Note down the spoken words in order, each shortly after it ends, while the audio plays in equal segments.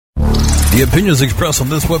The opinions expressed on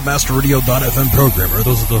this WebmasterRadio.fm program are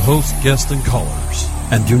those of the host, guests, and callers,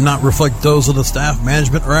 and do not reflect those of the staff,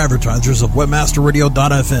 management, or advertisers of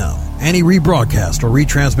WebmasterRadio.fm. Any rebroadcast or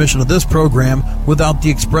retransmission of this program without the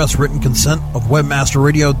express written consent of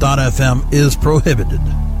WebmasterRadio.fm is prohibited.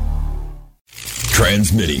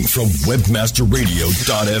 Transmitting from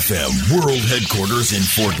WebmasterRadio.fm, world headquarters in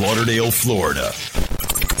Fort Lauderdale, Florida.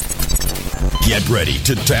 Get ready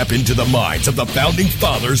to tap into the minds of the founding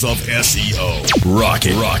fathers of SEO.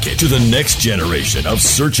 Rocket to the next generation of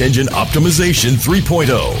search engine optimization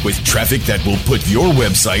 3.0 with traffic that will put your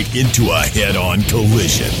website into a head-on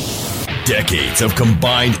collision. Decades of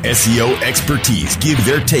combined SEO expertise give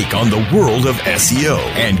their take on the world of SEO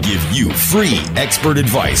and give you free expert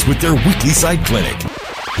advice with their weekly site clinic.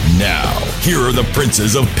 Now, here are the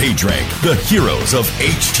princes of PageRank, the heroes of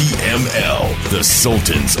HTML, the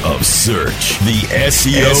sultans of search, the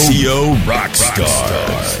SEO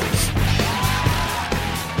Rockstars.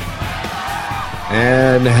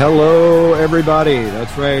 And hello, everybody.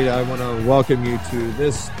 That's right. I want to welcome you to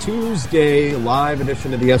this Tuesday live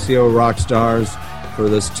edition of the SEO Rockstars for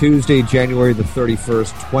this Tuesday, January the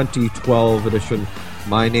 31st, 2012 edition.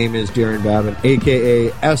 My name is Darren Babin,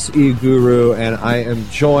 a.k.a. SE Guru, and I am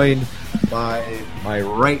joined by my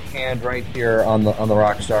right hand right here on the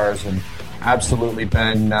Rockstars, and absolutely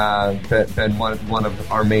been one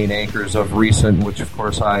of our main anchors of recent, which of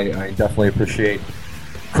course I definitely appreciate.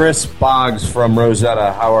 Chris Boggs from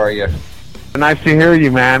Rosetta, how are you? Nice to hear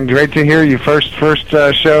you, man. Great to hear you. First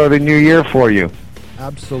show of the new year for you.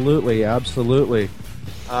 Absolutely. How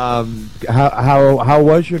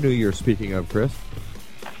was your New Year? Speaking of, Chris.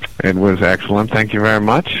 It was excellent. Thank you very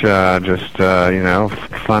much.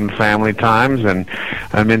 Fun family times, and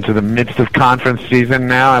I'm into the midst of conference season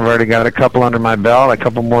now. I've already got a couple under my belt, a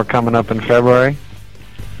couple more coming up in February.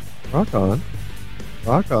 Rock on.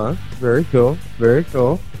 Very cool.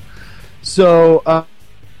 So,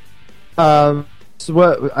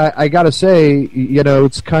 what I got to say,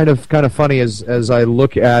 it's kind of funny as I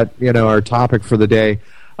look at our topic for the day.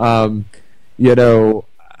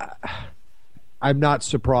 I'm not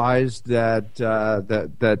surprised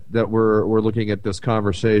that we're looking at this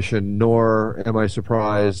conversation, nor am I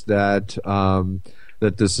surprised that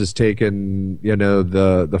that this has taken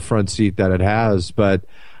the front seat that it has. But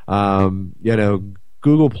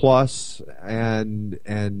Google Plus and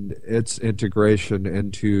its integration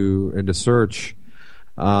into search,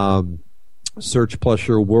 search plus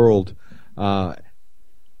your world,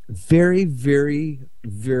 very, very,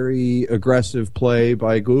 very aggressive play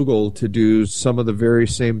by Google to do some of the very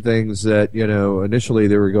same things that initially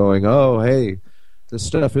they were going, oh hey, this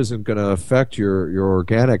stuff isn't going to affect your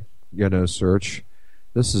organic search.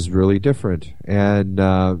 This is really different, and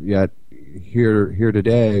yet here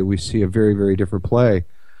today we see a very, very different play.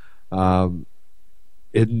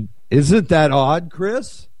 Isn't that odd,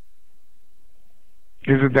 Chris?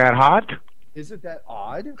 Is it that hot? Isn't that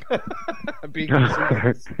odd? I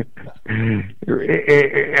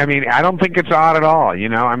mean, I don't think it's odd at all.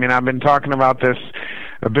 I've been talking about this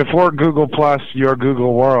before Google Plus, your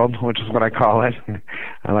Google World, which is what I call it.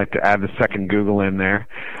 I like to add the second Google in there.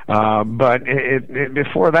 But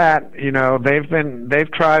before that,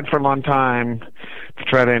 they've tried for a long time to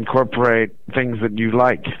try to incorporate things that you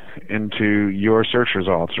like into your search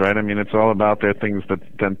results, right? I mean, it's all about their things, the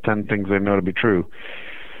 10 things they know to be true.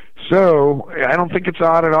 So I don't think it's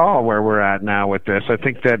odd at all where we're at now with this. I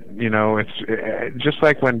think that, it's just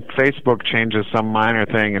like when Facebook changes some minor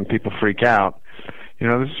thing and people freak out.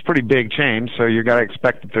 This is a pretty big change, so you got to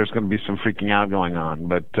expect that there's going to be some freaking out going on.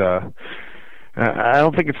 But I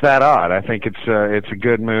don't think it's that odd. I think it's a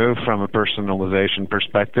good move from a personalization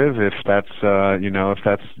perspective if that's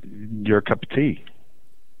your cup of tea.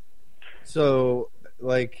 So,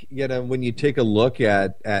 when you take a look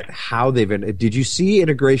at how did you see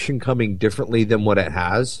integration coming differently than what it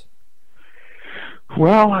has?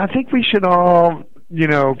 Well, I think we should all,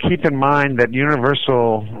 keep in mind that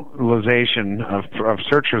universalization of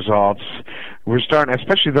search results, we're starting,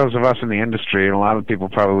 especially those of us in the industry, and a lot of people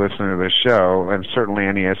probably listening to this show, and certainly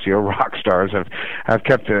any SEO rock stars have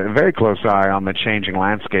kept a very close eye on the changing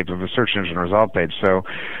landscape of the search engine result page. So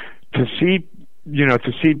to see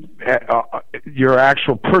your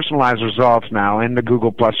actual personalized results now in the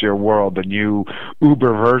Google Plus Your World, the new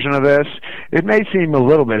Uber version of this, it may seem a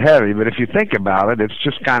little bit heavy, but if you think about it, it's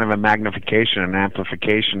just kind of a magnification and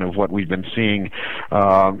amplification of what we've been seeing,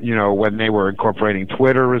 when they were incorporating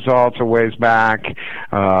Twitter results a ways back,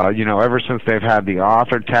 ever since they've had the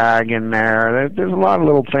author tag in there. There's a lot of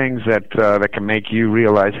little things that can make you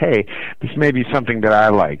realize, hey, this may be something that I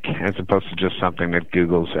like, as opposed to just something that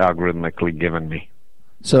Google's algorithmically given me.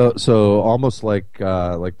 So almost like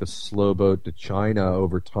the slow boat to China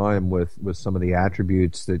over time with some of the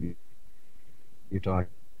attributes that you talk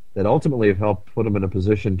that ultimately have helped put them in a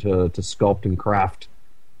position to sculpt and craft,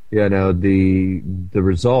 the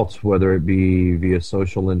results, whether it be via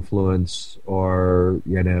social influence or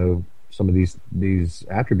some of these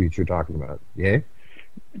attributes you're talking about. Yeah.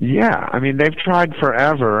 Yeah, I mean, they've tried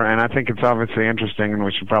forever, and I think it's obviously interesting, and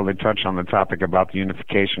we should probably touch on the topic about the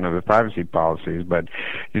unification of the privacy policies. But,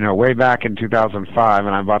 way back in 2005,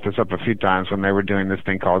 and I brought this up a few times when they were doing this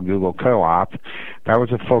thing called Google Co-op, that was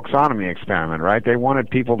a folksonomy experiment, right? They wanted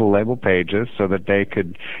people to label pages so that they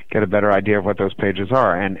could get a better idea of what those pages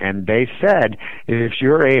are. And they said, if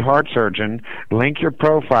you're a heart surgeon, link your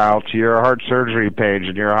profile to your heart surgery page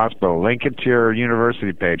in your hospital, link it to your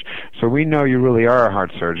university page, so we know you really are a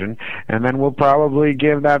heart surgeon, and then we'll probably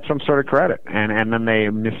give that some sort of credit. And then they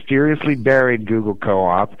mysteriously buried Google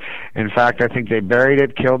Co-op. In fact, I think they buried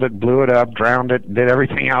it, killed it, blew it up, drowned it, did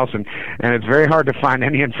everything else, and it's very hard to find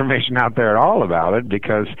any information out there at all about it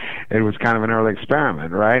because it was kind of an early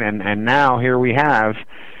experiment, right? And now here we have,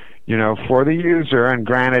 for the user, and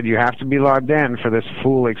granted you have to be logged in for this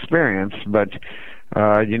full experience, but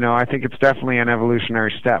I think it's definitely an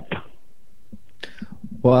evolutionary step.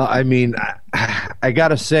 Well, I mean, I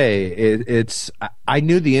gotta say, I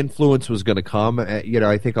knew the influence was going to come.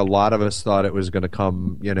 I think a lot of us thought it was going to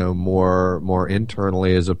come, more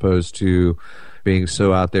internally as opposed to being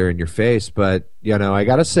so out there in your face. But I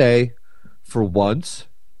gotta say, for once,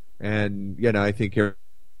 and I think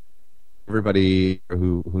everybody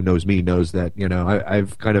who knows me knows that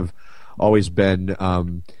I've kind of always been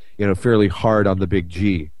fairly hard on the big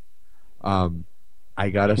G. I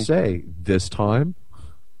gotta say, this time,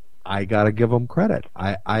 I gotta give them credit.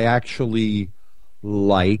 I actually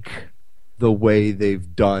like the way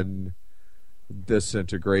they've done this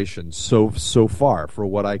integration so far, for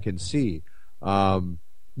what I can see,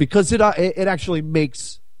 because it actually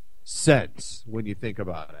makes sense when you think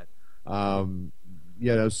about it.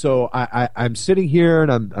 So I'm sitting here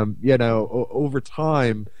and I'm over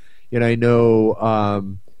time, I know.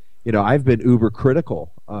 I've been uber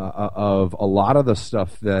critical of a lot of the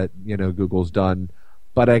stuff that Google's done,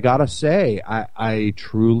 but I gotta say, I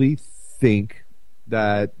truly think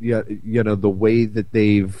that the way that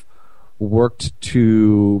they've worked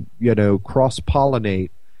to cross pollinate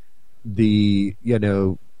the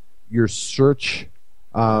your search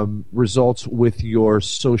results with your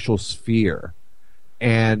social sphere,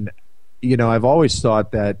 and I've always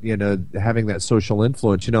thought that having that social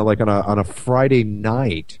influence, like on a Friday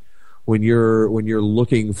night, when you're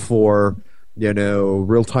looking for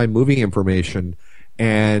real-time movie information,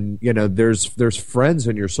 and there's friends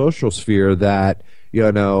in your social sphere that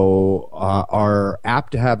are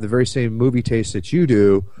apt to have the very same movie taste that you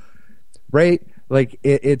do, right? Like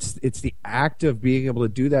it's the act of being able to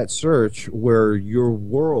do that search where your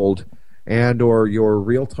world and or your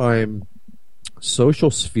real-time social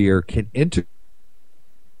sphere can integrate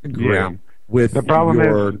with the problem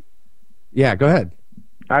your... Yeah, go ahead.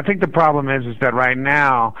 I think the problem is that right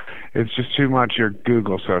now it's just too much your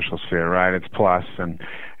Google social sphere, right? It's plus and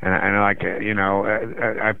like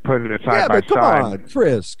I put it side by side. Come on,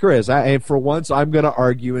 Chris. For once, I'm going to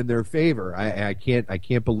argue in their favor. I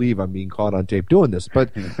can't believe I'm being caught on tape doing this.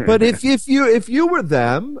 But if you were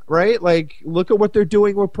them, right? Like, look at what they're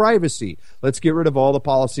doing with privacy. Let's get rid of all the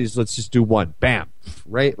policies. Let's just do one. Bam.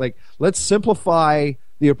 Right? Like, let's simplify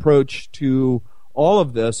the approach to all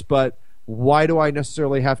of this. But why do I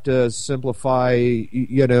necessarily have to simplify,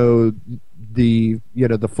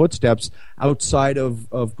 the footsteps outside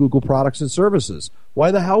of Google products and services?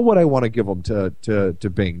 Why the hell would I want to give them to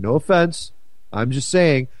Bing? No offense. I'm just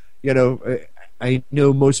saying, I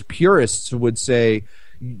know most purists would say,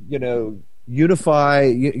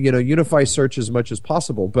 unify search as much as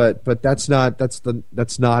possible, but that's not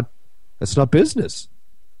business.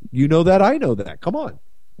 You know that, I know that. Come on.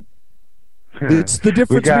 It's the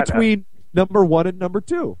difference between number one and number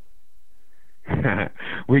two.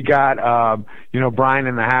 We got Brian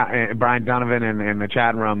Donovan in the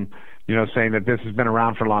chat room, saying that this has been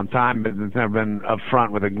around for a long time, but it's never been up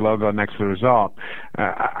front with a logo next to the result.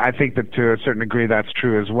 I think that to a certain degree that's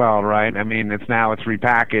true as well, right? I mean, it's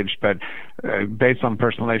repackaged, but based on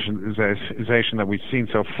personalization that we've seen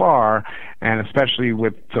so far, and especially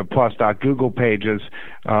with the plus.google pages,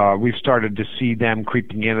 we've started to see them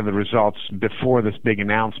creeping into the results before this big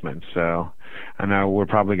announcement. So I know we're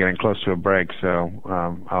probably getting close to a break, so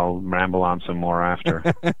I'll ramble on some more after.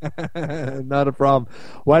 Not a problem.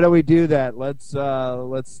 Why don't we do that? Let's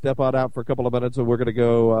step on out for a couple of minutes, and we're going to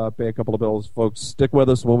go pay a couple of bills. Folks, stick with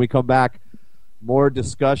us. When we come back, more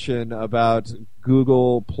discussion about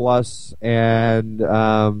Google Plus and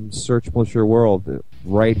Search Plus Your World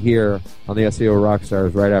right here on the SEO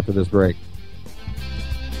Rockstars right after this break.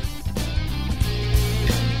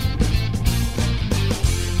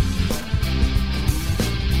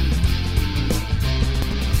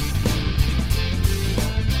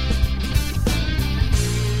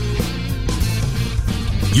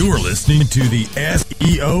 You're listening to the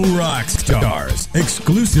SEO Rockstars,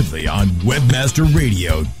 exclusively on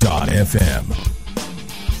WebmasterRadio.fm.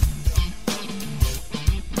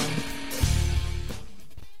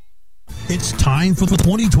 It's time for the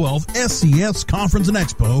 2012 SCS Conference and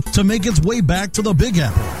Expo to make its way back to the Big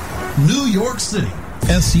Apple, New York City.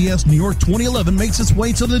 SCS New York 2011 makes its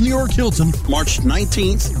way to the New York Hilton March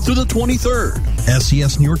 19th through the 23rd.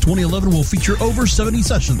 SCS New York 2011 will feature over 70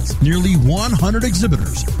 sessions, nearly 100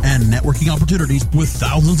 exhibitors, and networking opportunities with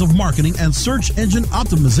thousands of marketing and search engine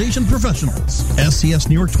optimization professionals. SCS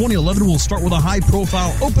New York 2011 will start with a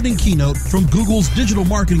high-profile opening keynote from Google's digital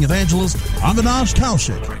marketing evangelist, Avinash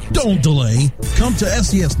Kaushik. Don't delay. Come to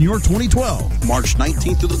SCS New York 2012, March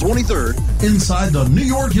 19th through the 23rd, inside the New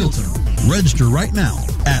York Hilton. Register right now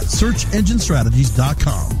at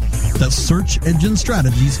searchenginestrategies.com. That's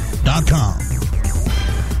searchenginestrategies.com.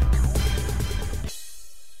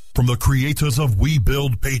 From the creators of We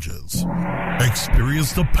Build Pages,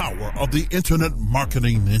 experience the power of the Internet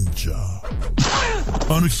Marketing Ninja.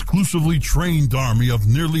 An exclusively trained army of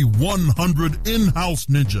nearly 100 in-house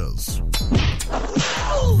ninjas.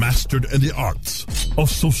 Mastered in the arts of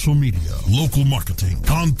social media, local marketing,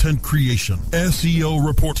 content creation, SEO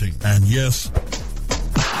reporting, and yes,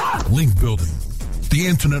 link building. The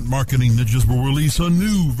Internet Marketing Ninjas will release a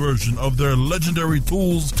new version of their legendary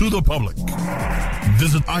tools to the public.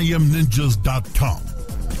 Visit IamNinjas.com.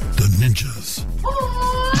 The ninjas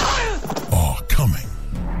are coming.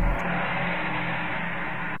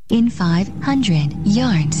 In 500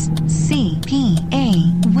 yards,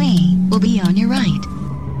 CPA Way will be on your right.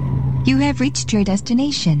 You have reached your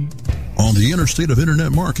destination. On the interstate of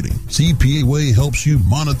internet marketing, CPA Way helps you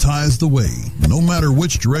monetize the way. No matter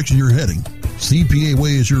which direction you're heading, CPA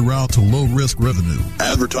Way is your route to low-risk revenue.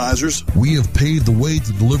 Advertisers, we have paved the way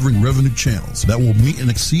to delivering revenue channels that will meet and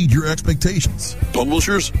exceed your expectations.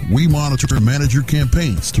 Publishers, we monitor and manage your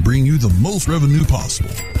campaigns to bring you the most revenue possible.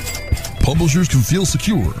 Publishers can feel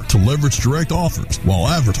secure to leverage direct offers, while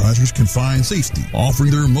advertisers can find safety,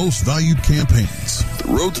 offering their most valued campaigns. The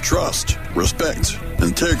road to trust, respect,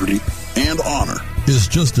 integrity, and honor is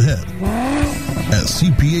just ahead at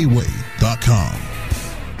CPAway.com.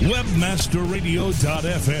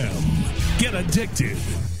 WebmasterRadio.fm. Get addicted.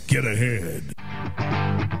 Get ahead.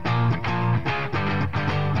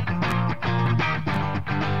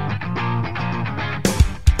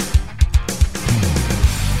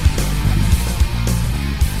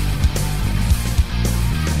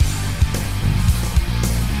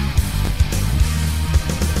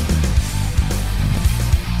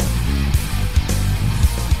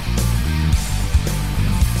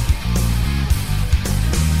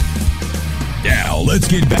 Let's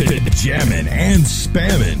get back to jamming and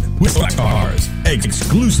spamming with Rockstars,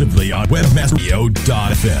 exclusively on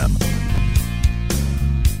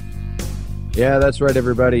WebmasterRadio.fm. Yeah, that's right,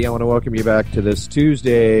 everybody. I want to welcome you back to this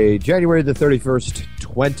Tuesday, January the 31st,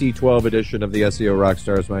 2012 edition of the SEO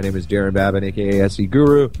Rockstars. My name is Darren Babin, a.k.a. SE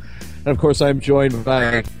Guru. And, of course, I'm joined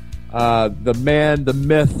by the man, the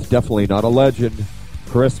myth, definitely not a legend,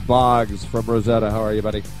 Chris Boggs from Rosetta. How are you,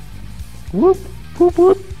 buddy? Whoop, whoop,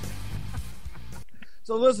 whoop.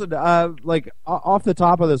 So listen, off the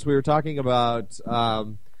top of this, we were talking about,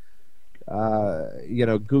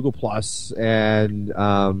 Google Plus and,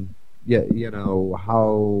 how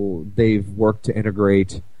they've worked to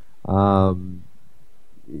integrate, Google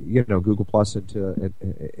Plus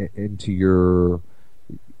into your,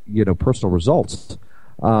 personal results.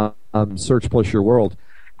 Search Plus Your World.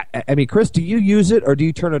 I mean, Chris, do you use it or do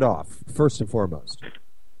you turn it off first and foremost?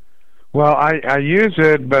 Well, I use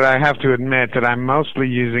it, but I have to admit that I'm mostly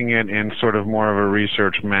using it in sort of more of a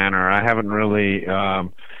research manner. I haven't really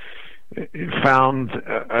found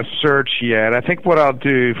a search yet. I think what I'll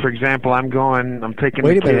do, for example, I'm taking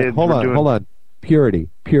Wait the a minute. kids. Hold on. Purity.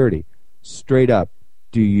 Straight up.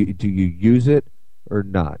 Do you use it or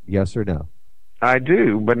not? Yes or no? I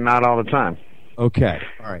do, but not all the time. Okay.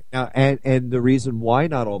 All right. Now, and the reason why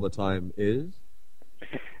not all the time is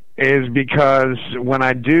because when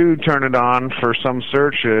I do turn it on for some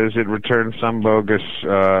searches, it returns some bogus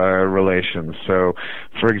relations. So,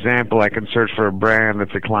 for example, I can search for a brand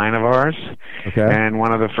that's a client of ours, Okay. And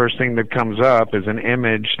one of the first thing that comes up is an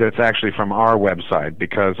image that's actually from our website,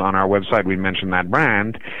 because on our website we mentioned that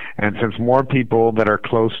brand, and since more people that are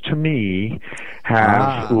close to me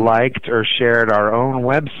have liked or shared our own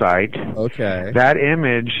website, that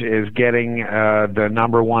image is getting the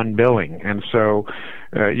number one billing. And so,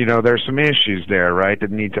 there's some issues there, right,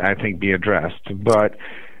 that need to, I think, be addressed. But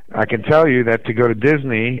I can tell you that to go to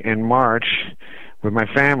Disney in March with my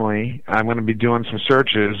family, I'm going to be doing some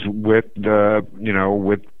searches with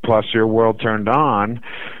with Plus Your World Turned On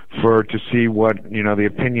to see what, the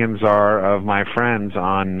opinions are of my friends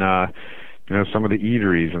on, some of the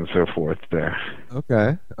eateries and so forth there.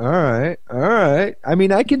 Okay. All right. I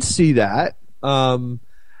mean, I can see that. I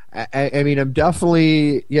mean, I'm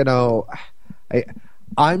definitely,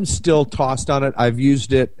 I'm still tossed on it. I've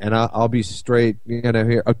used it, and I'll be straight,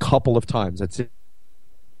 here a couple of times. That's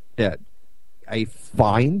it. I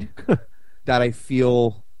find that I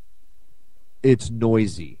feel it's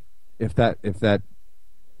noisy, if that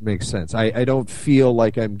makes sense. I don't feel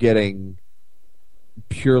like I'm getting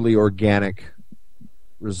purely organic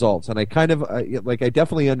results, and I kind of I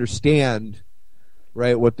definitely understand,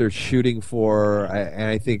 right, what they're shooting for, and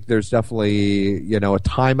I think there's definitely a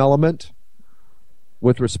time element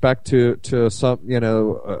with respect to some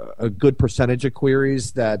a good percentage of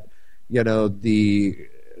queries that the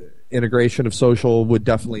integration of social would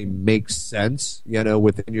definitely make sense,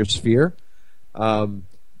 within your sphere.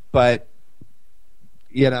 But,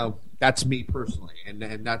 that's me personally.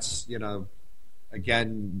 And that's,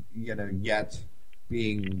 again, yet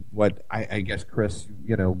being what I guess, Chris,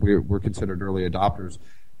 we're considered early adopters.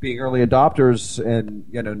 Being early adopters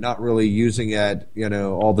and, not really using it,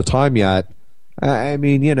 all the time yet. I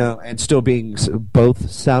mean, and still being both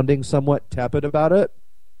sounding somewhat tepid about it.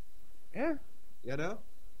 Yeah,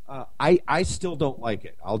 I still don't like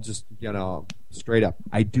it. I'll just, straight up.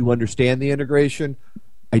 I do understand the integration.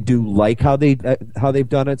 I do like how they've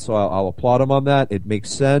done it, so I'll applaud them on that. It makes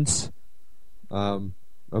sense.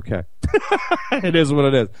 Okay, it is what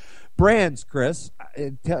it is. Brands, Chris.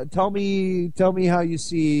 Tell me how you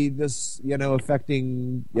see this,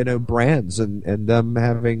 affecting, brands and them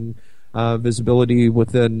having visibility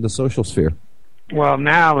within the social sphere. Well,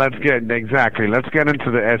 now let's get into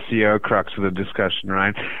the SEO crux of the discussion,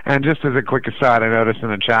 right? And just as a quick aside, I noticed in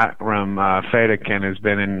the chat room, Fedekin has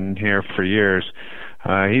been in here for years.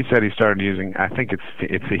 He said he started using, I think it's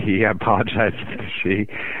a he, I apologize if it's a she,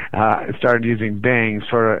 started using Bing,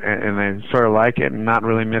 and they sort of like it and not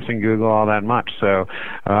really missing Google all that much. So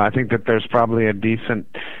I think that there's probably a decent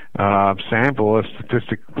sample, a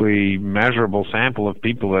statistically measurable sample of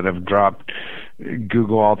people that have dropped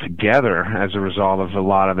Google altogether as a result of a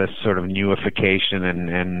lot of this sort of newification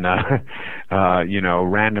and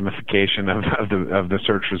randomification of the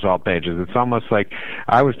search result pages. It's almost like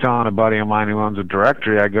I was telling a buddy of mine who owns a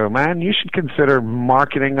directory, I go, man, you should consider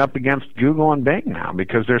marketing up against Google and Bing now,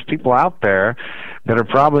 because there's people out there that are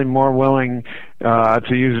probably more willing to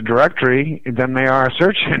use a directory than they are a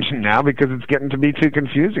search engine now, because it's getting to be too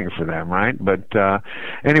confusing for them, right? But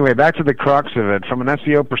anyway, back to the crux of it. From an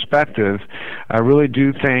SEO perspective, I really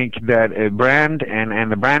do think that a brand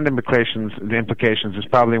and the brand implications is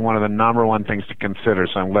probably one of the number one things to consider,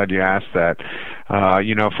 so I'm glad you asked that.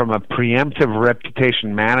 From a preemptive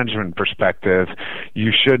reputation management perspective,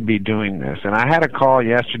 you should be doing this. And I had a call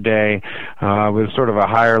yesterday with sort of a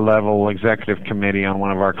higher level executive committee on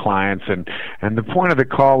one of our clients, and the point of the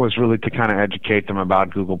call was really to kind of educate them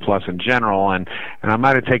about Google Plus in general, and I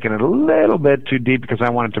might have taken it a little bit too deep because I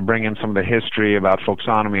wanted to bring in some of the history about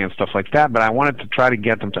folksonomy and stuff like that, but I wanted to try to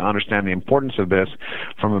get them to understand the importance of this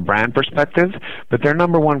from a brand perspective. But their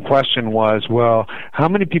number one question was, well, how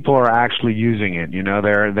many people are actually using it?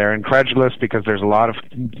 They're incredulous because there's a lot of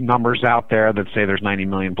numbers out there that say there's 90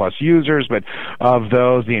 million plus users, but of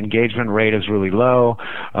those, the engagement rate is really low.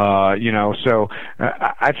 So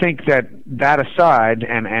I think that aside,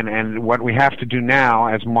 and what we have to do now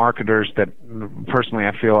as marketers that personally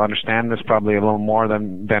I feel understand this probably a little more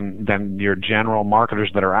than your general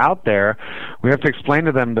marketers that are out there, we have to explain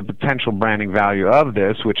to them the potential branding value of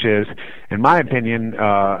this, which is, in my opinion,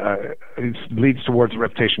 it leads towards a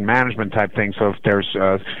reputation management type thing. So if there's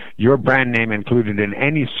your brand name included in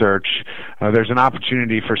any search, there's an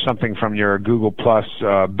opportunity for something from your Google Plus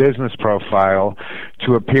business profile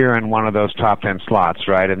to appear in one of those top 10 slots,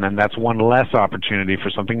 right? And then that's one less opportunity for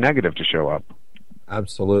something negative to show up.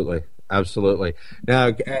 Absolutely.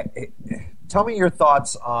 Now, tell me your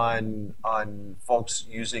thoughts on folks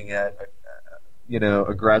using it,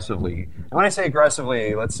 aggressively. And when I say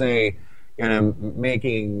aggressively, let's say,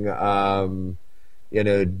 making,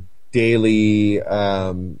 daily,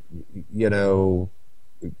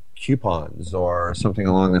 coupons or something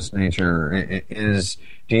along this nature.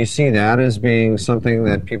 Do you see that as being something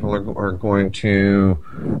that people are going to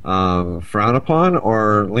frown upon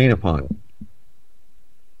or lean upon?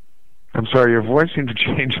 I'm sorry, your voice seemed to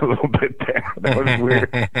change a little bit there. That was weird.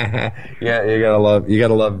 Yeah, you gotta love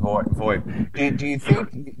VoIP. Do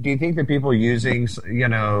you think that people using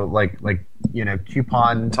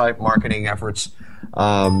coupon type marketing efforts?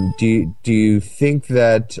 Do you think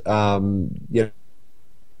that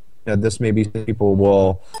this maybe people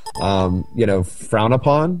will frown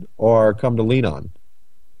upon or come to lean on?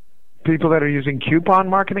 People that are using coupon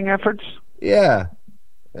marketing efforts? Yeah.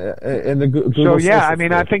 And the Google. So yeah, I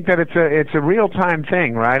mean, I think that it's a real time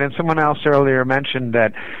thing, right? And someone else earlier mentioned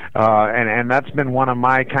that, and that's been one of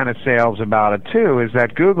my kind of sales about it too, is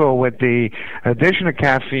that Google, with the addition of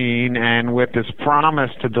caffeine and with this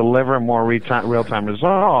promise to deliver more real time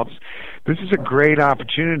results, this is a great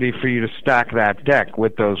opportunity for you to stack that deck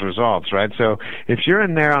with those results, right? So if you're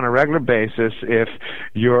in there on a regular basis, if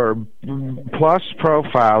your Plus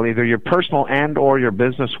profile, either your personal and or your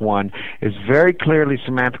business one, is very clearly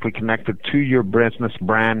semantically connected to your business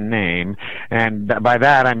brand name, and by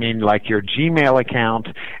that I mean like your Gmail account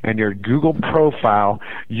and your Google profile,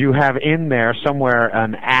 you have in there somewhere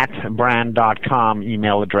an @brand.com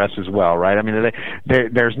email address as well, right? I mean,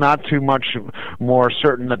 there's not too much more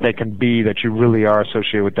certain that they can be that you really are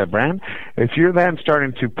associated with that brand. If you're then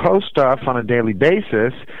starting to post stuff on a daily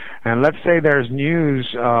basis, and let's say there's news,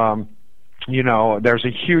 there's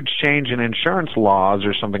a huge change in insurance laws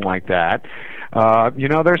or something like that,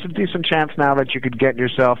 there's a decent chance now that you could get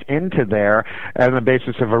yourself into there on the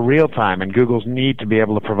basis of a real time, and Google's need to be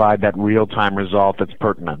able to provide that real time result that's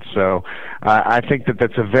pertinent. So I think that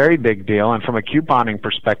that's a very big deal, and from a couponing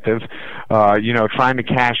perspective, trying to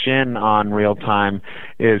cash in on real time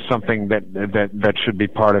is something that should be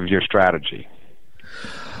part of your strategy.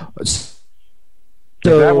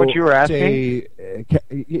 So, is that what you were asking?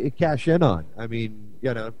 Cash in on. I mean,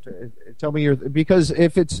 tell me because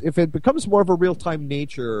if it becomes more of a real time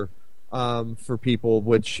nature for people,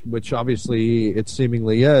 which obviously it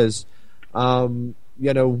seemingly is,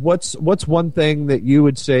 what's one thing that you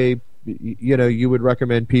would say, you would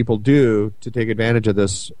recommend people do to take advantage of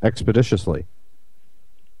this expeditiously?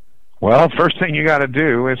 Well, first thing you got to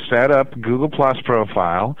do is set up Google Plus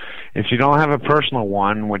profile. If you don't have a personal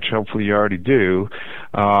one, which hopefully you already do,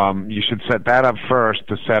 you should set that up first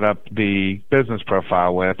to set up the business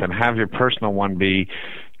profile with, and have your personal one be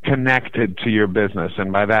connected to your business.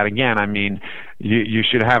 And by that, again, I mean you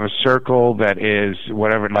should have a circle that is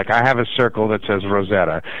whatever, like I have a circle that says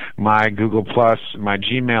Rosetta. My Google Plus, my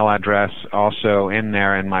Gmail address also in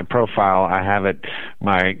there in my profile, I have it,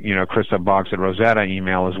 my, Chris@Boggs@Rosetta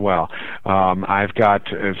email as well. I've got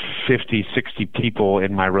 50, 60 people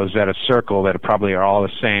in my Rosetta circle that probably are all the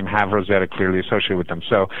same, have Rosetta clearly associated with them.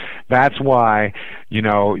 So that's why,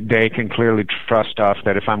 they can clearly trust stuff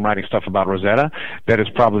that if I'm writing stuff about Rosetta, that is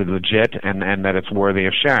probably legit and that it's worthy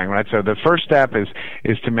of sharing, right? So the first step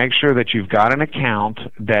is to make sure that you've got an account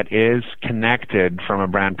that is connected from a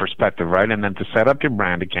brand perspective, right? And then to set up your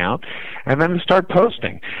brand account, and then to start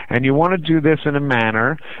posting. And you want to do this in a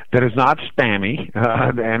manner that is not spammy,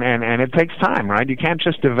 and it takes time, right? You can't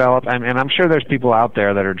just develop, and I'm sure there's people out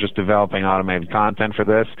there that are just developing automated content for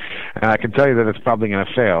this, and I can tell you that it's probably going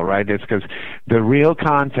to fail, right? It's because the real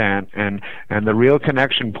content and the real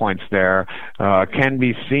connection points there can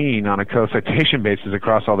be seen on a co-citation basis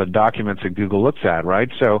across all the documents that Google looks at,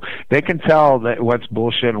 right? So they can tell that what's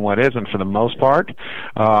bullshit and what isn't for the most part.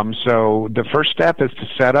 So the first step is to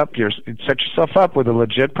set yourself up with a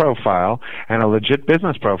legit profile and a legit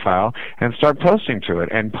business profile, and start posting to it,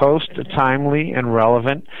 and post timely and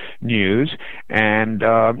relevant news. And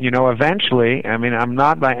eventually, I mean, I'm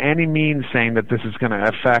not by any means saying that this is going to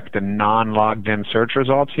affect the non-logged in search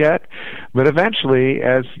results yet, but eventually,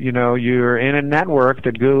 as you're in a network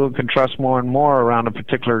that Google can trust more and more around a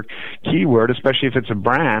particular keyword, especially if it's a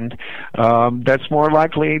brand, that's more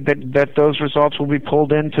likely that those results will be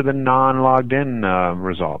pulled into the non-logged in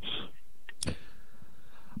results.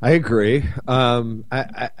 I agree.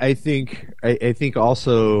 I think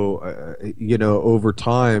also, over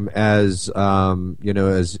time, as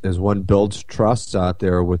as one builds trust out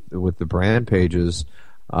there with the brand pages,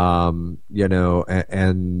 and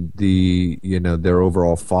the their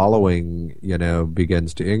overall following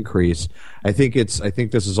begins to increase. I think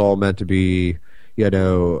this is all meant to be kind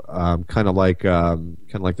of like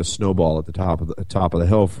the snowball at the top of the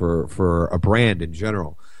hill for a brand in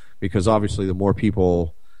general, because obviously the more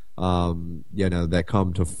people that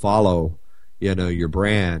come to follow your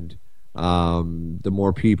brand, the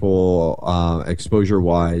more people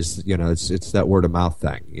exposure-wise, it's that word-of-mouth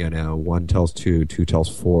thing. One tells two tells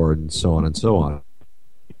four, and so on and so on.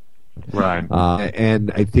 Right.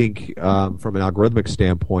 And I think from an algorithmic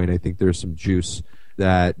standpoint, I think there's some juice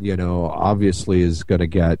that obviously is going to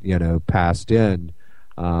get passed in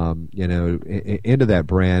into that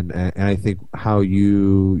brand, and I think how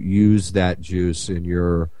you use that juice in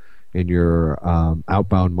your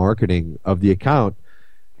outbound marketing of the account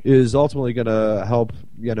is ultimately going to help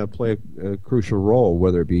play a crucial role.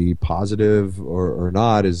 Whether it be positive or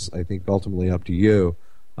not is, I think, ultimately up to you,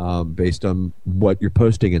 based on what you're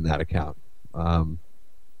posting in that account.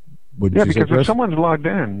 Because if someone's logged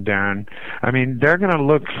in, Darren, they're going to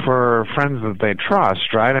look for friends that they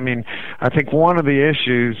trust, right? I think one of the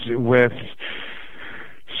issues with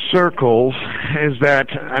circles is that,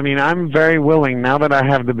 I'm very willing, now that I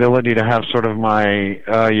have the ability to have sort of my,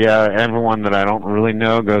 everyone that I don't really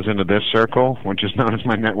know goes into this circle, which is known as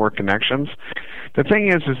my network connections. The thing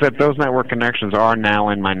is that those network connections are now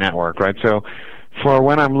in my network, right? So for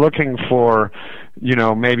when I'm looking for,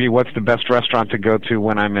 maybe what's the best restaurant to go to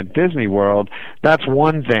when I'm at Disney World, that's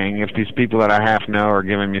one thing. If these people that I half know are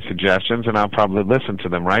giving me suggestions, and I'll probably listen to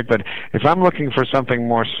them, right? But if I'm looking for something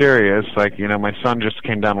more serious, like, my son just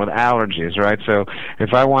came down with allergies, right? So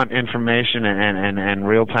if I want information and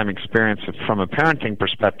real-time experience from a parenting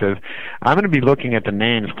perspective, I'm going to be looking at the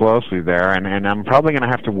names closely there, and I'm probably going to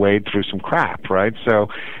have to wade through some crap, right? So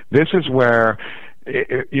this is where,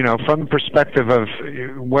 from the perspective of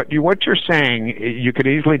what you're saying, you could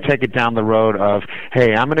easily take it down the road of,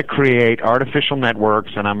 hey, I'm going to create artificial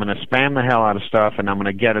networks, and I'm going to spam the hell out of stuff, and I'm going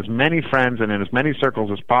to get as many friends and in as many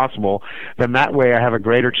circles as possible. Then that way I have a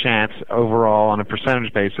greater chance overall on a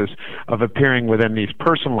percentage basis of appearing within these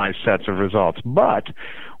personalized sets of results. But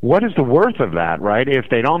what is the worth of that, right? If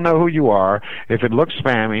they don't know who you are, if it looks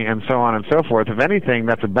spammy, and so on and so forth, if anything,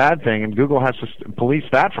 that's a bad thing, and Google has to police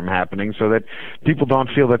that from happening so that people don't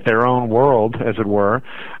feel that their own world, as it were,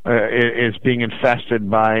 is being infested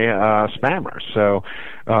by spammers. So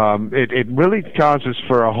it really causes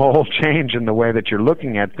for a whole change in the way that you're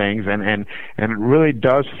looking at things, and it really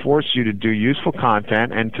does force you to do useful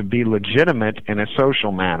content and to be legitimate in a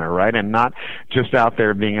social manner, right? And not just out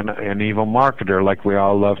there being an evil marketer like we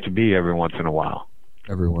all love to be every once in a while.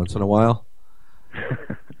 Every once in a while?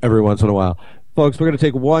 Every once in a while. Folks, we're going to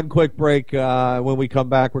take one quick break. When we come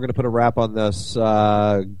back, we're going to put a wrap on this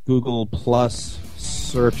Google Plus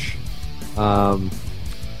search.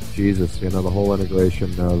 Jesus, the whole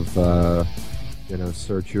integration of,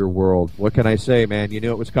 search your world. What can I say, man? You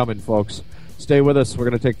knew it was coming, folks. Stay with us. We're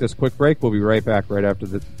going to take this quick break. We'll be right back right after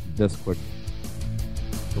this quick.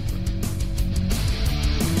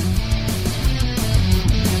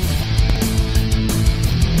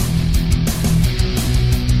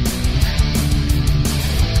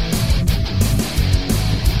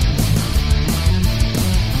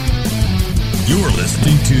 You're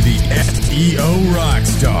listening to the SEO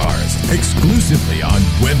Rockstars, exclusively on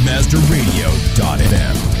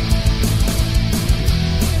WebmasterRadio.fm.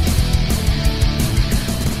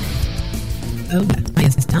 Oh, my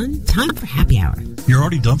business done? Time for happy hour. You're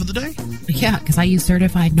already done for the day? Yeah, because I use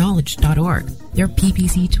CertifiedKnowledge.org. Their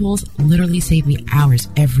PPC tools literally save me hours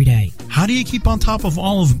every day. How do you keep on top of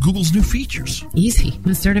all of Google's new features? Easy.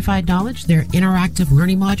 With Certified Knowledge, their interactive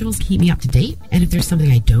learning modules keep me up to date. And if there's something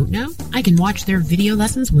I don't know, I can watch their video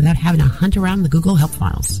lessons without having to hunt around the Google Help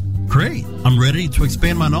files. Great. I'm ready to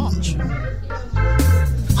expand my knowledge.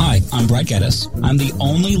 Hi, I'm Brett Geddes. I'm the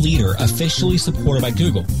only leader officially supported by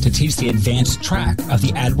Google to teach the advanced track of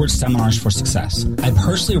the AdWords Seminars for Success. I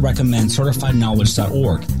personally recommend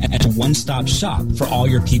CertifiedKnowledge.org as a one-stop shop for all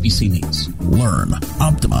your PPC needs. Learn,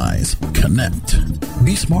 optimize, connect.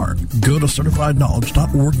 Be smart. Go to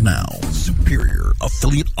CertifiedKnowledge.org now. Superior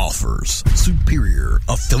affiliate offers. Superior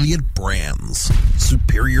affiliate brands.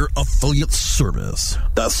 Superior affiliate service.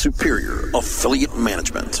 That's Superior Affiliate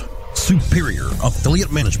Management. Superior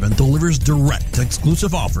Affiliate Management delivers direct,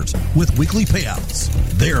 exclusive offers with weekly payouts.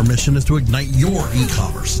 Their mission is to ignite your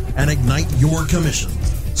e-commerce and ignite your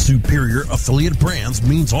commissions. Superior Affiliate Brands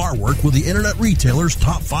means our work with the Internet Retailer's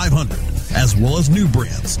Top 500, as well as new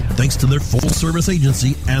brands, thanks to their full-service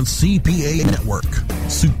agency and CPA network.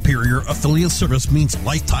 Superior Affiliate Service means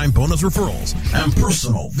lifetime bonus referrals and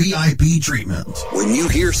personal VIP treatment. When you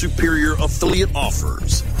hear Superior Affiliate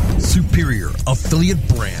Offers, Superior Affiliate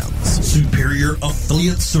Brands, Superior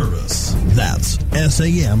Affiliate Service. That's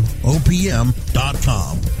SAMOPM.com.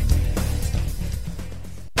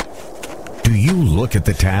 Do you look at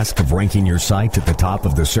the task of ranking your site at the top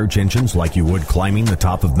of the search engines like you would climbing the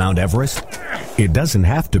top of Mount Everest? It doesn't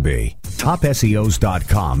have to be.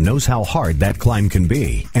 TopSEOs.com knows how hard that climb can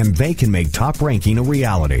be, and they can make top ranking a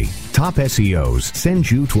reality. Top SEOs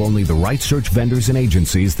sends you to only the right search vendors and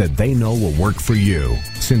agencies that they know will work for you.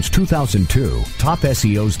 Since 2002,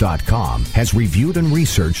 TopSEOs.com has reviewed and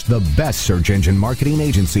researched the best search engine marketing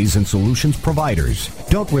agencies and solutions providers.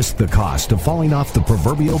 Don't risk the cost of falling off the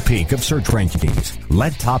proverbial peak of search rankings.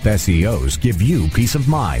 Let Top SEOs give you peace of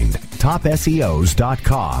mind.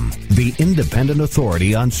 TopSEOs.com, the independent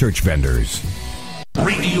authority on search vendors.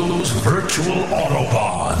 Radio's virtual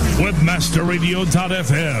Autobahn.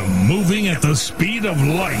 Webmasterradio.fm, moving at the speed of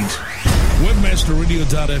light.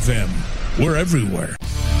 Webmasterradio.fm, we're everywhere.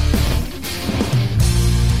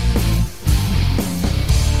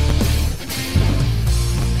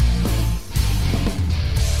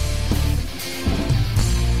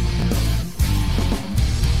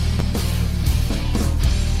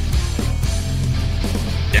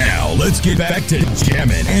 Let's get back to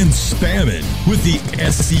jamming and spamming with the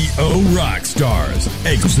SEO Rockstars,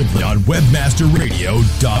 exclusively on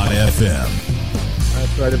WebmasterRadio.fm.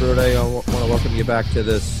 That's right, everybody. I want to welcome you back to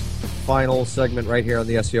this final segment right here on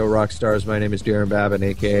the SEO Rockstars. My name is Darren Babin,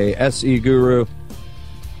 a.k.a. SE Guru.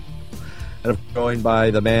 And I'm joined by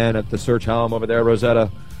the man at the search helm over there, Rosetta.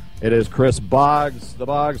 It is Chris Boggs, the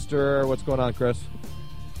Bogster. What's going on, Chris?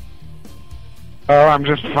 Oh, I'm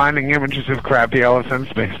just finding images of crappy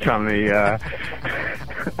elephants based on the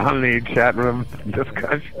on the chat room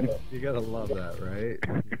discussion. You gotta love that, right?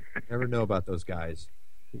 You never know about those guys.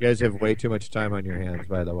 You guys have way too much time on your hands,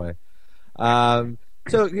 by the way.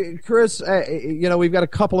 So, Chris, we've got a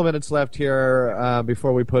couple of minutes left here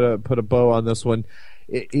before we put a bow on this one.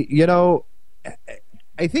 I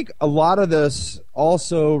think a lot of this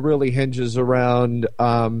also really hinges around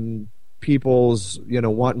people's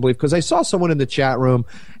want and belief, because I saw someone in the chat room,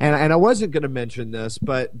 and I wasn't going to mention this,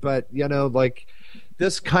 but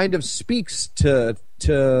this kind of speaks to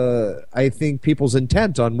I think people's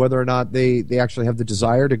intent on whether or not they actually have the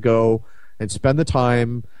desire to go and spend the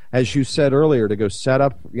time, as you said earlier, to go set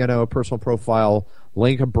up a personal profile,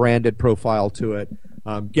 link a branded profile to it,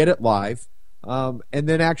 get it live, and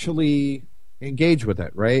then actually engage with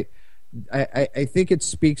it, right? I think it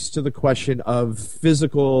speaks to the question of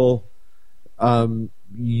physical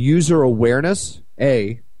user awareness,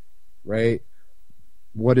 right?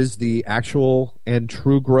 What is the actual and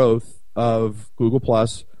true growth of Google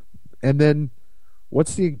Plus? And then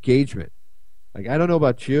what's the engagement? Like, I don't know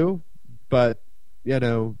about you, but,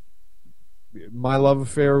 my love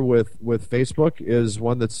affair with Facebook is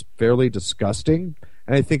one that's fairly disgusting.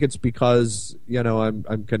 And I think it's because,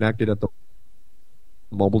 I'm connected at the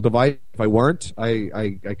mobile device. If I weren't,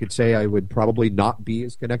 I could say I would probably not be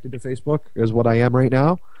as connected to Facebook as what I am right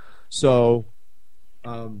now. So,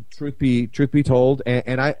 truth be told,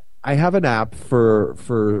 and I have an app for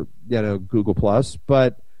Google Plus,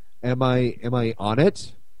 but am I on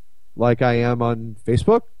it like I am on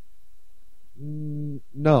Facebook?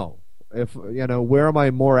 No. If where am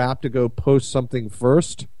I more apt to go post something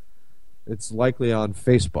first? It's likely on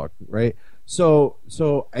Facebook, right? So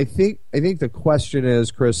I think the question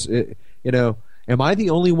is, Chris, am I the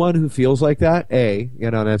only one who feels like that?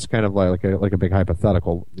 That's kind of like a big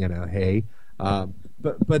hypothetical, hey.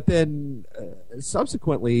 But then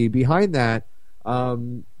subsequently behind that,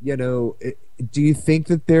 do you think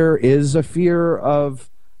that there is a fear of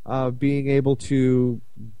being able to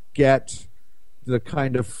get the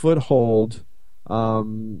kind of foothold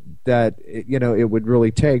that it would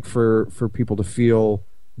really take for people to feel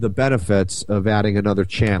the benefits of adding another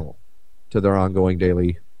channel to their ongoing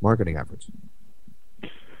daily marketing efforts?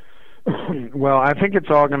 Well, I think it's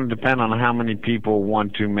all going to depend on how many people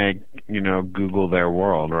want to make, Google their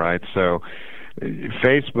world, right? So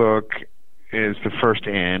Facebook is the first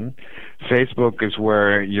in. Facebook is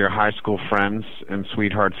where your high school friends and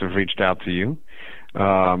sweethearts have reached out to you.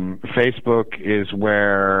 Facebook is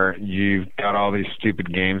where you've got all these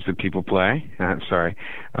stupid games that people play.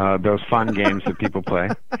 Those fun games that people play.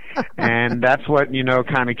 And that's what,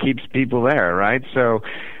 kind of keeps people there, right? So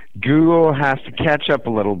Google has to catch up a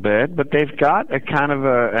little bit, but they've got a kind of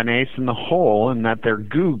an ace in the hole in that they're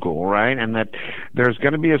Google, right? And that there's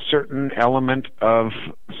going to be a certain element of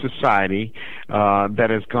society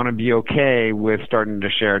that is going to be okay with starting to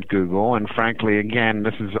share at Google. And frankly, again,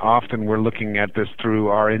 this is often we're looking at this through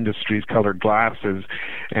our industry's colored glasses,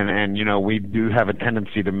 and we do have a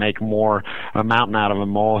tendency to make more a mountain out of a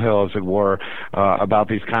molehill, as it were, about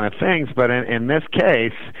these kind of things. But in this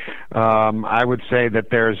case, I would say that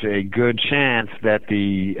there's a good chance that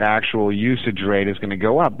the actual usage rate is going to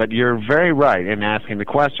go up. But you're very right in asking the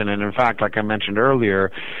question. And in fact, like I mentioned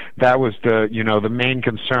earlier, that was the main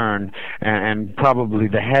concern concern, and probably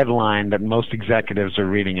the headline that most executives are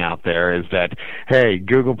reading out there is that, hey,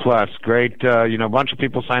 Google Plus, great, a bunch of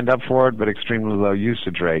people signed up for it, but extremely low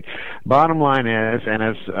usage rate. Bottom line is, and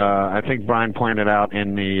as I think Brian pointed out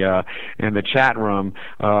in the chat room,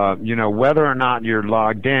 whether or not you're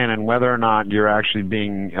logged in and whether or not you're actually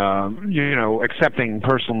being, accepting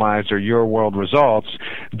personalized or your world results,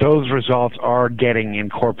 those results are getting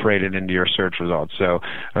incorporated into your search results. So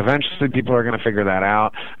eventually people are going to figure that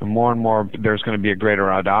out. More and more, there's going to be a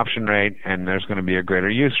greater adoption rate, and there's going to be a greater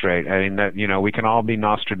use rate. I mean, that, we can all be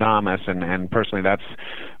Nostradamus, and personally that's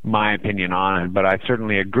my opinion on it, but I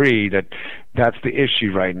certainly agree that that's the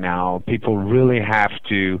issue right now. People really have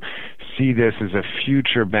to see this as a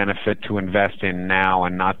future benefit to invest in now,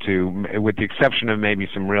 and not to, with the exception of maybe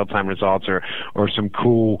some real-time results or some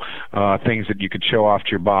cool things that you could show off to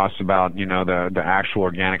your boss about, the actual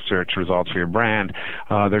organic search results for your brand.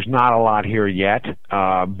 There's not a lot here yet,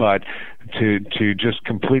 but to just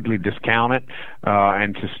completely discount it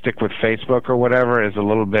and to stick with Facebook or whatever is a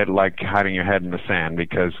little bit like hiding your head in the sand,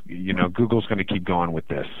 because Google's going to keep going with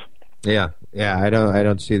this. Yeah. I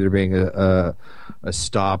don't see there being a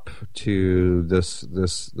stop to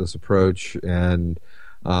this approach, and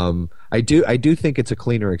I do think it's a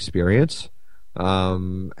cleaner experience. I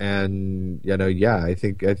think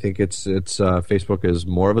it's Facebook is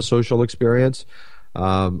more of a social experience.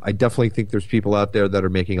 I definitely think there's people out there that are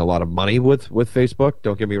making a lot of money with Facebook.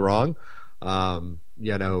 Don't get me wrong.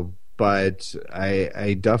 But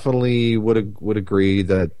I definitely would agree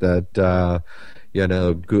that the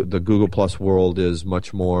Google Plus world is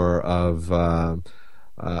much more of an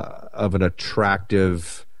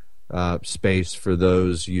attractive space for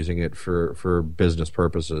those using it for business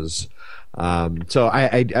purposes. So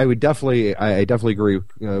I would definitely agree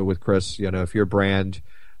with Chris. If you're a brand,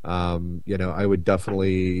 I would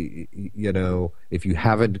definitely, if you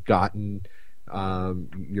haven't gotten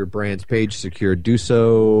your brand's page secured, do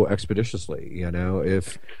so expeditiously.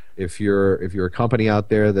 If you're a company out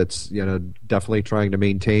there that's definitely trying to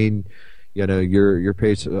maintain your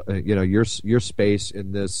pace, your space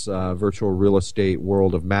in this virtual real estate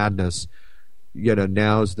world of madness,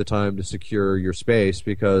 now's the time to secure your space,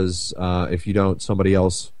 because if you don't, somebody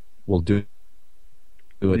else will do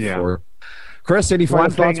it for. Chris, any final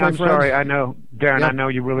thoughts, my friend? Sorry, I know, Darren, yeah. I know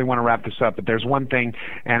you really want to wrap this up, but there's one thing,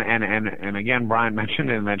 and again, Brian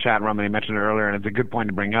mentioned it in the chat room, and he mentioned it earlier, and it's a good point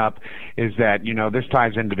to bring up, is that, this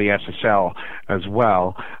ties into the SSL as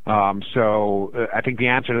well. So I think the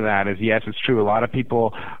answer to that is yes, it's true. A lot of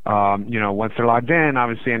people, once they're logged in,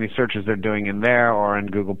 obviously any searches they're doing in there or in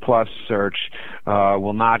Google Plus search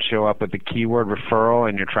will not show up with the keyword referral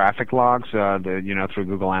in your traffic logs, through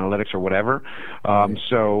Google Analytics or whatever.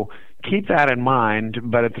 So keep that in mind,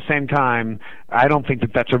 but at the same time, I don't think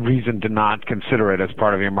that that's a reason to not consider it as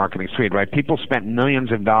part of your marketing suite, right? People spent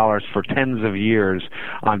millions of dollars for tens of years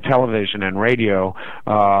on television and radio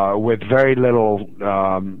with very little,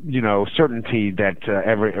 certainty that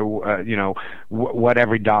what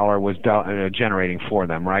every dollar was generating for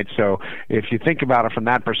them, right? So if you think about it from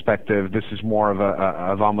that perspective, this is more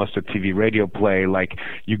of almost a TV radio play. Like,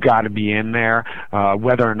 you got to be in there,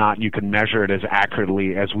 whether or not you can measure it as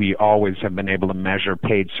accurately as we always have been able to measure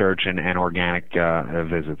paid search and organic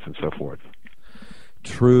visits and so forth.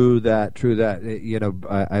 True that.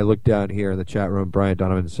 I look down here in the chat room. Brian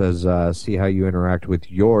Donovan says, see how you interact with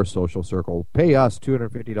your social circle. Pay us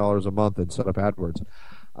 $250 a month and set up AdWords.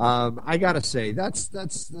 I gotta say, that's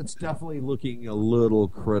definitely looking a little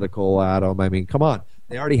critical, Adam. I mean, come on.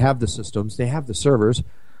 They already have the systems. They have the servers.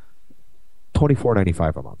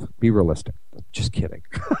 $24.95 a month. Be realistic. Just kidding.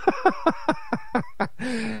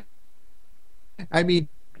 I mean,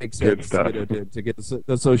 it makes sense to get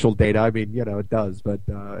the social data. I mean, it does, but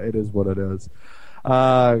it is what it is.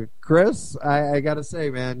 Chris, I got to say,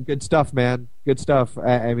 man, good stuff, man. Good stuff.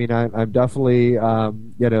 I mean, I'm definitely,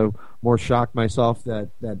 more shocked myself that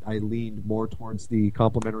I leaned more towards the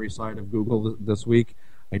complimentary side of Google this week.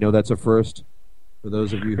 I know that's a first. For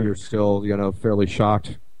those of you who are still, fairly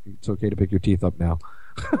shocked, it's okay to pick your teeth up now.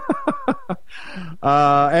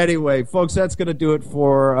 Anyway, folks, that's going to do it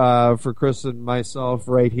for Chris and myself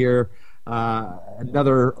right here.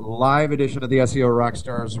 Another live edition of the SEO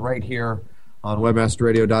Rockstars right here on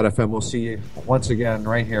webmasterradio.fm. We'll see you once again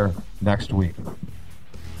right here next week.